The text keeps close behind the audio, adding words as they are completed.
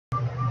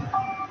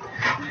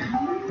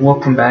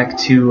Welcome back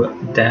to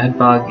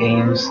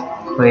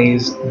DadBodGames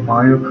plays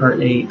Mario Kart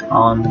 8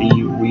 on the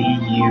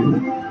Wii U,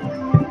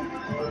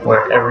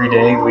 where every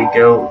day we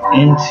go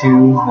into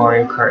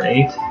Mario Kart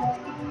 8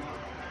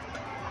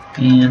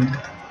 and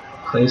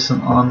play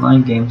some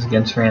online games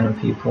against random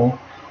people,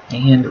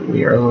 and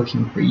we are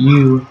looking for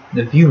you,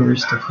 the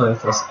viewers, to play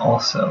with us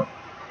also.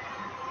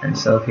 And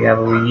so if you have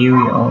a Wii U,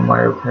 you own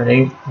Mario Kart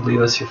 8,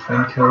 leave us your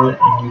friend code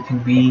and you can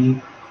be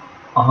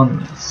on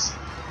this.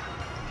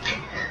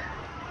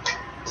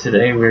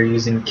 Today we're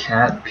using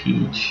Cat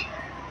Peach.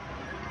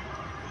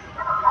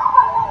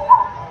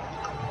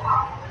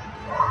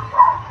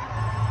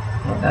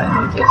 And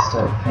I need to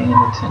start paying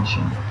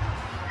attention.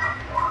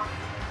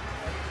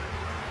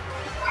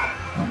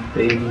 On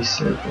Baby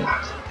Serpent.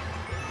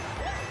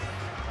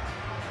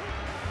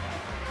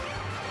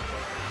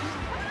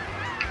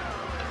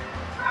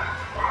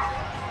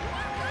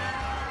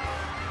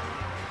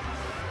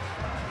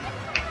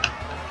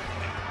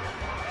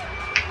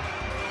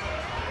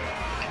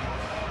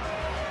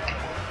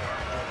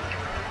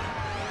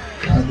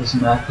 God, this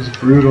map is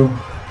brutal.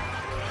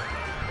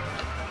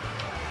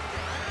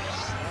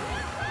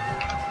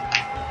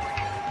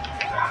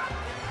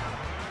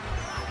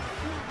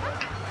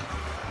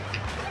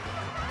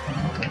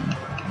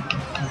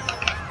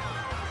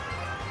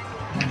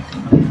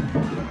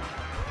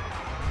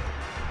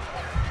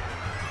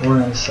 Four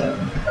out of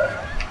 7.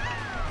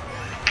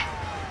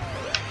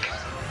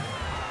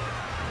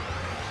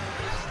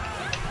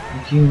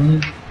 Thank you,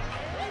 Link.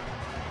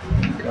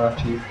 I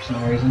got you for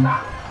some reason.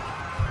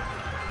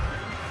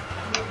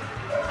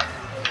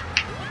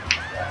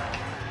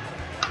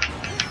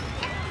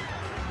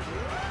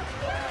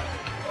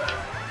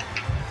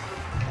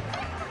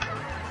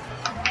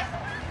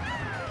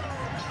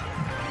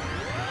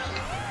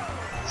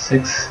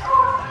 Six,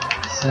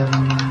 7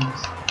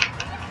 rounds.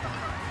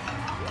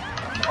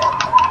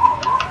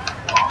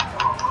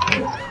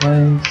 Fourth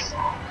place.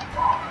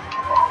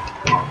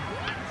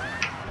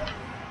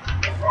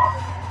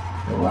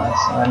 The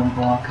last item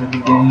block of the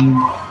game.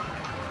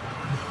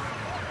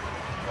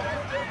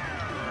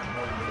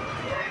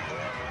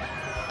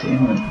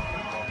 Damn it.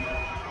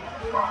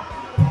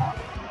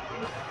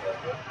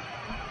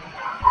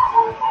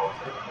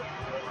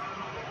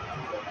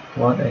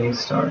 What a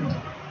start.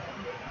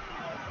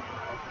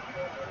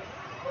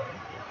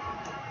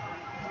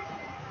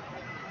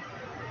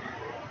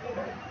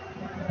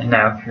 And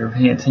now if you're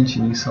paying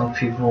attention, you saw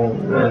people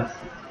with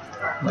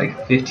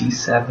like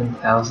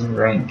 57,000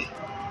 rank,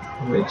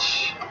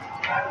 which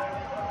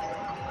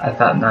I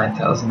thought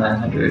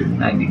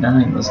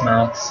 9,999 was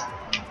max.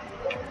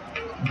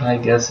 But I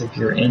guess if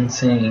you're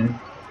insane,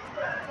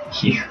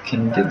 you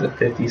can get the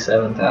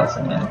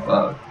 57,000 and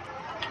above.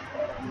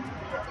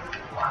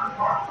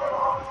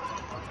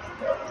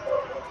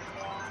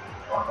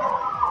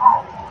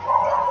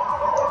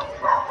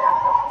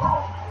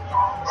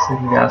 So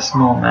we got a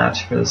small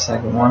match for the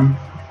second one.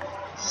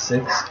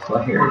 6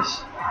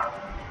 players.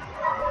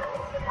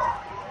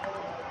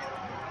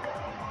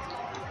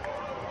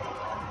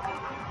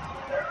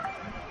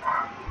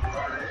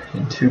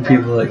 And 2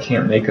 people that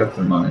can't make up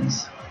their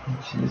minds,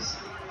 which is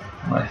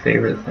my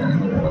favorite thing in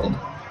the world.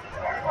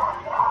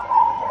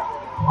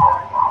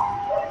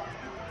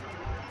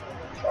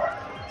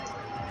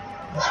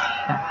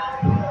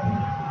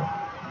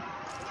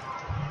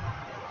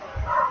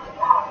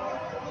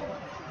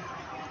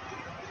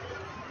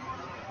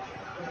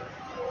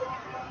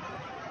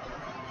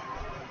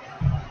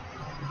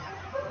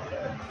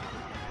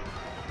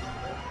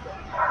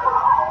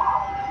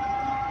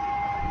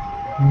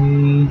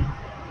 Three,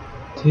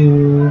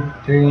 2,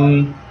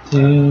 3,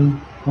 2,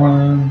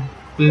 1,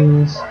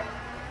 boost.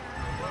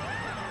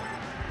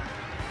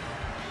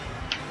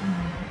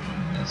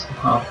 Got some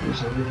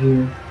hoppers over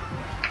here.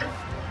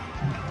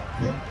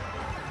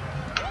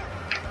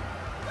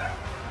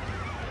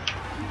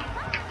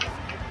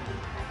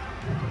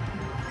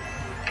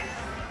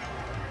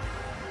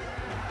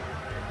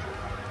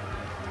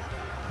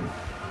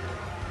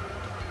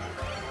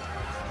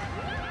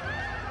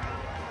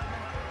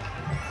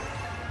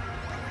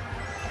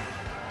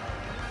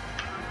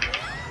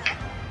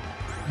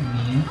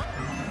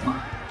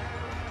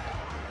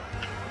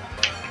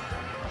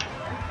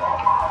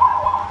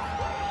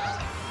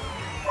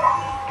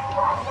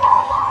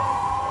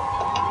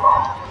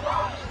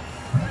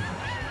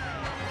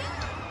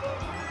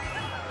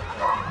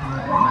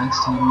 Next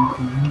time,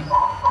 please.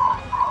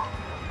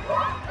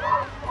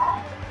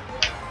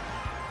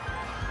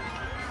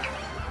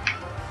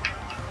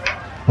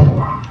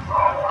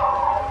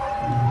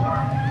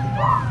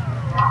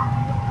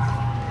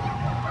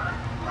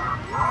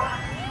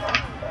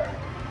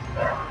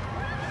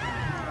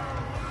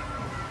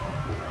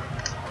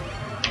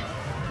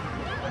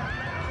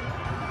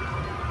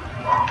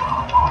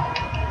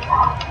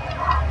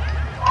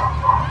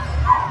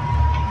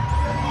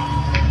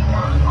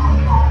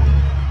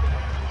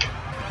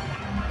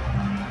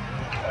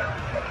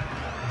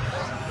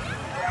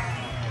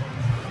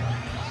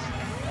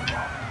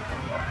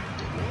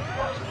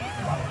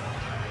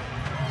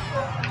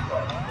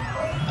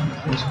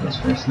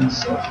 First person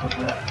stuff like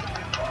that.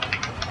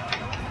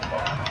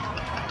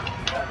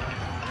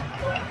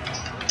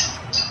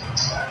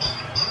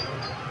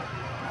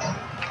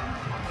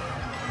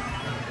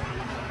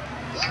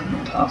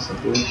 Someone toss a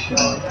blue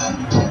shell down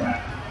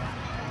here.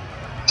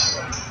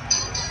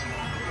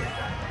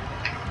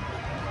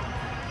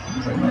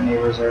 Seems like my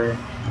neighbors are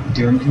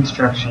doing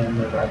construction in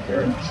their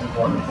backyard, which is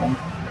wonderful.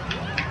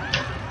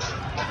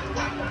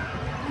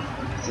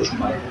 This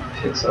mic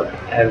picks up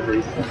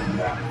everything.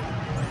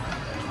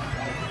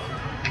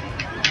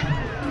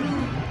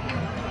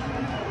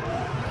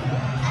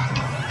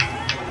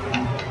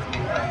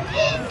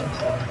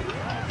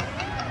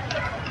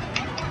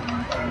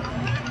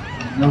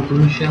 No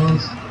blue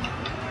shells?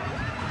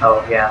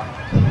 Oh yeah.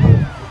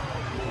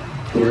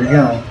 Here we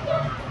go.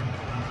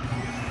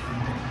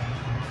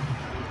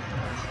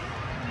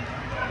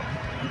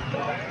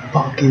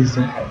 What the fuck is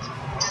that?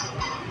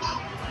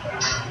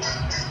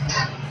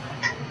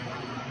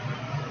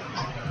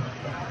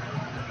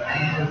 I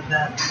have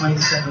that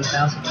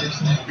 27,000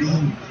 percent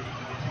beam.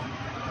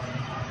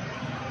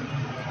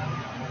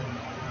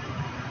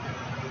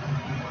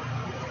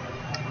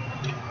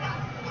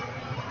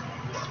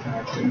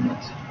 God damn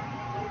it.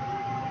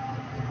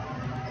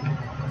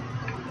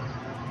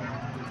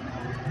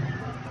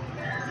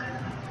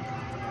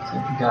 So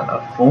we got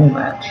a full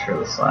match for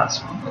this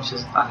last one, which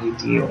is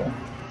ideal.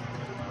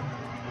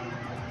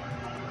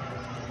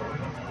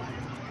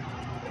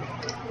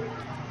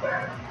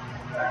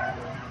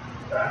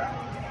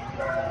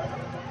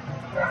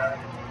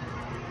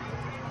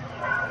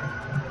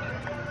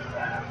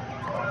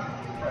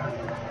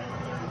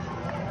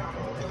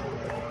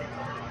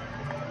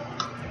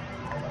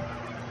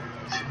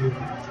 Two,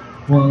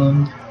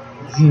 1,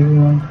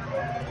 0.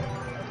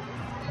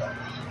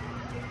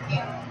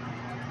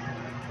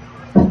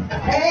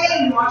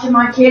 Hey, you watching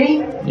my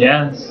kitty?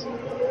 Yes.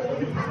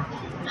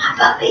 Hi,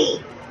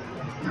 puppy.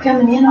 You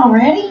coming in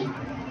already?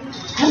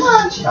 Come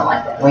on, she don't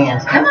like that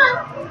wind. Come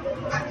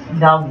on.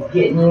 Dog's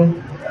getting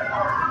you.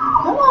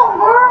 Come on,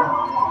 girl.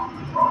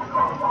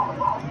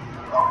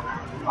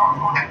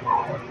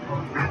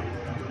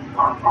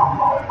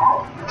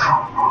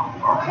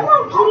 Come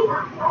on, kitty.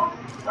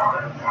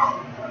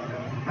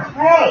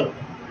 Hey.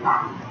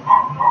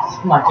 This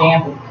is my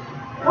camper.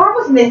 Where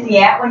was Missy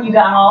at when you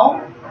got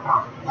home?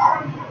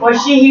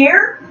 Was she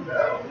here?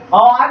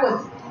 Oh, I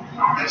was.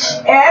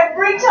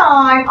 Every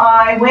time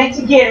I went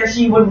to get her,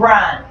 she would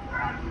run.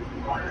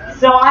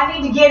 So I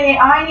need to get in.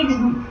 I need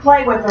to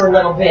play with her a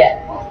little bit.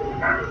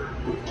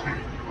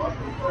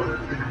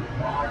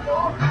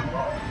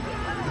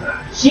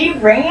 She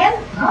ran?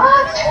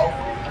 What?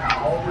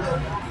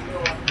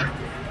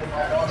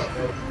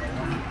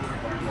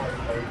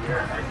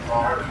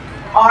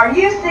 Are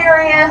you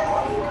serious?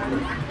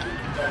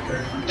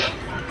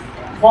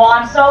 Well,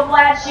 I'm so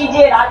glad she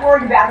did. I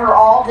worried about her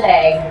all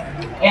day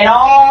and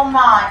all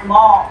night,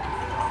 Mom.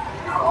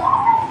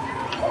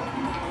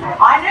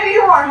 I knew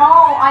you weren't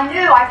home. I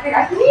knew. I figured.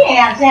 I said, he ain't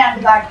out of town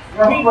because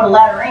or he would have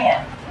let her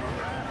in.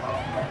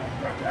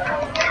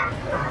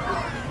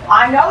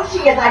 I know she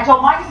is. I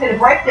told Mike, I said, it'd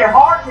break their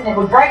hearts and it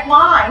would break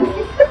mine.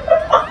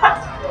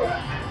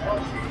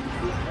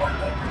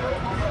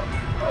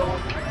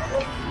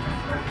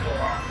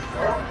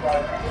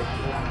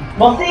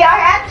 Well, see, I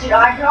had to.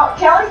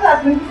 Kelly's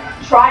husband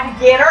tried to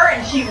get her,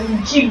 and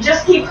she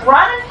just keeps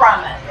running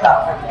from it. So,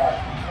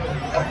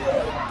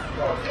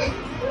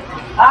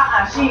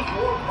 she.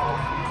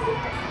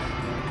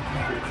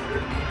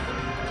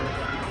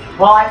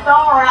 Well, I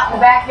saw her out in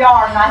the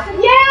backyard, and I said,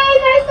 "Yay,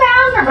 they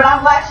found her!" But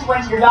I'm glad she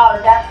went to your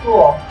daughter. That's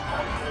cool.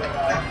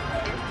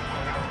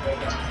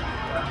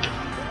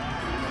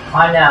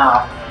 I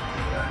know.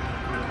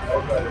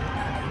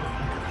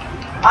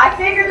 I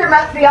figured there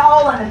must be a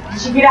hole in it. Did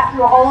she get out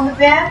through a hole in the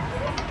fence?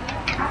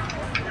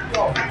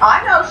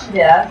 I know she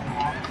did.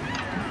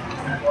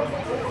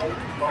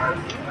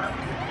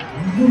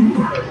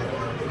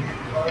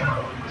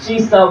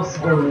 She's so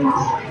sweet.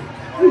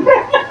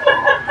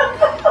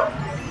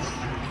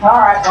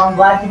 Alright, well, I'm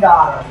glad you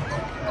got her.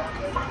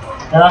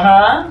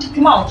 Uh-huh.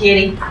 Come on,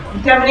 kitty.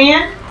 You coming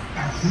in?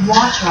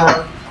 Watch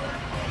her.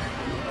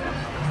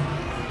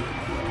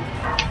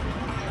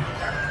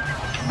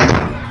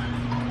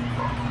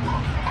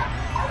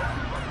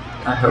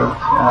 I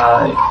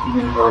hope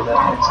you enjoyed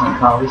that excellent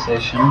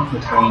conversation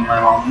between my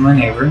mom and my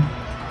neighbor.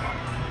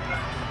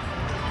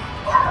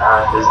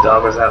 His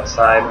dog was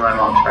outside when my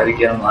mom tried to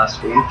get him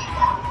last week,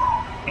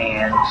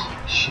 and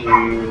she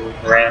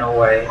ran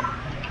away.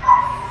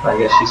 But I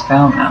guess she's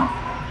found now.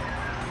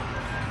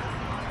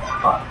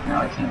 Fuck,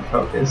 now I can't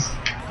focus.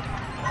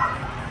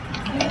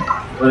 Man,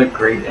 what a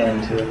great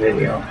end to the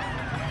video.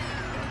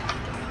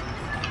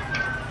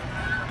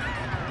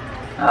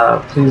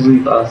 Please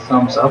leave a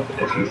thumbs up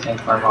if you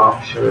think my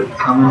mom should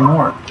come in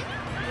more.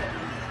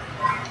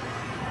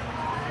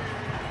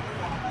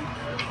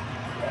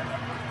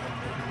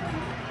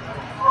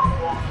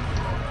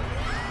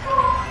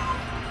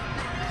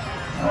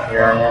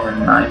 Here I am in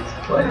 9th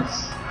place.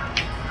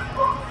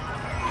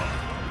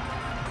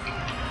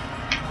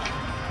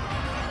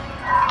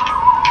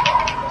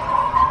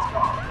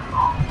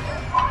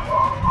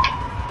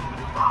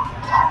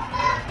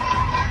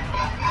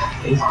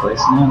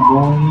 place now,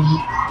 boy.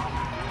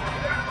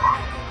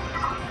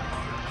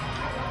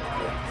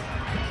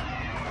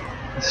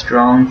 A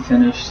strong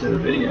finish to the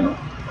video.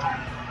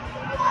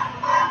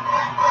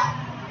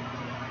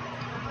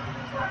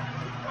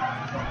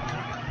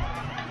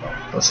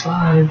 Let's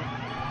slide.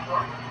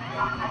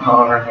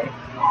 Alright.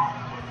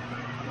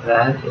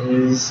 That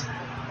is,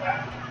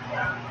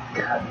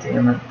 god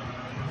damn it,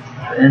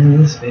 the end of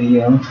this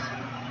video.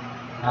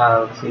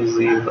 Please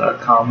leave a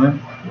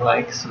comment,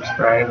 like,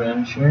 subscribe,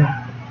 and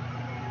share.